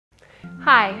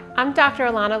Hi, I'm Dr.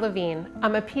 Alanna Levine.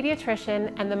 I'm a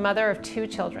pediatrician and the mother of 2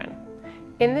 children.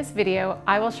 In this video,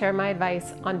 I will share my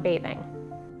advice on bathing.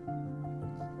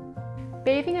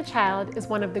 Bathing a child is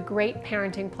one of the great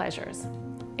parenting pleasures.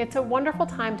 It's a wonderful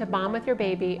time to bond with your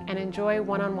baby and enjoy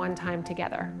one-on-one time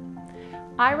together.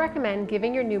 I recommend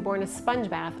giving your newborn a sponge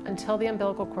bath until the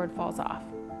umbilical cord falls off.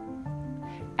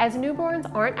 As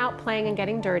newborns aren't out playing and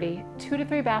getting dirty, 2 to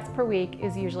 3 baths per week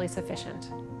is usually sufficient.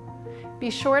 Be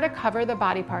sure to cover the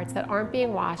body parts that aren't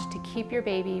being washed to keep your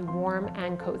baby warm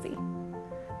and cozy.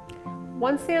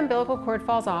 Once the umbilical cord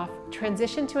falls off,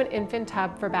 transition to an infant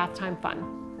tub for bath time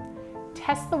fun.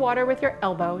 Test the water with your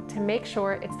elbow to make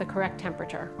sure it's the correct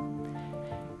temperature.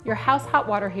 Your house hot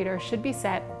water heater should be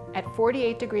set at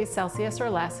 48 degrees Celsius or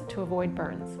less to avoid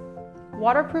burns.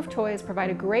 Waterproof toys provide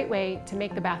a great way to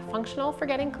make the bath functional for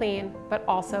getting clean, but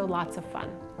also lots of fun.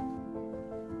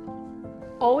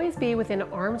 Always be within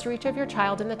arm's reach of your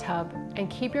child in the tub and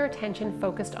keep your attention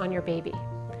focused on your baby.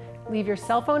 Leave your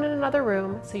cell phone in another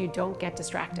room so you don't get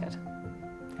distracted.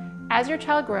 As your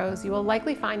child grows, you will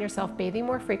likely find yourself bathing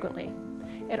more frequently.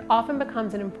 It often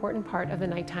becomes an important part of the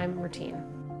nighttime routine.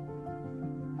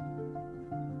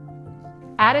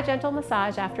 Add a gentle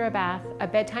massage after a bath, a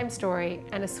bedtime story,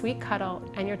 and a sweet cuddle,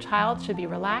 and your child should be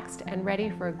relaxed and ready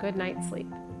for a good night's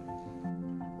sleep.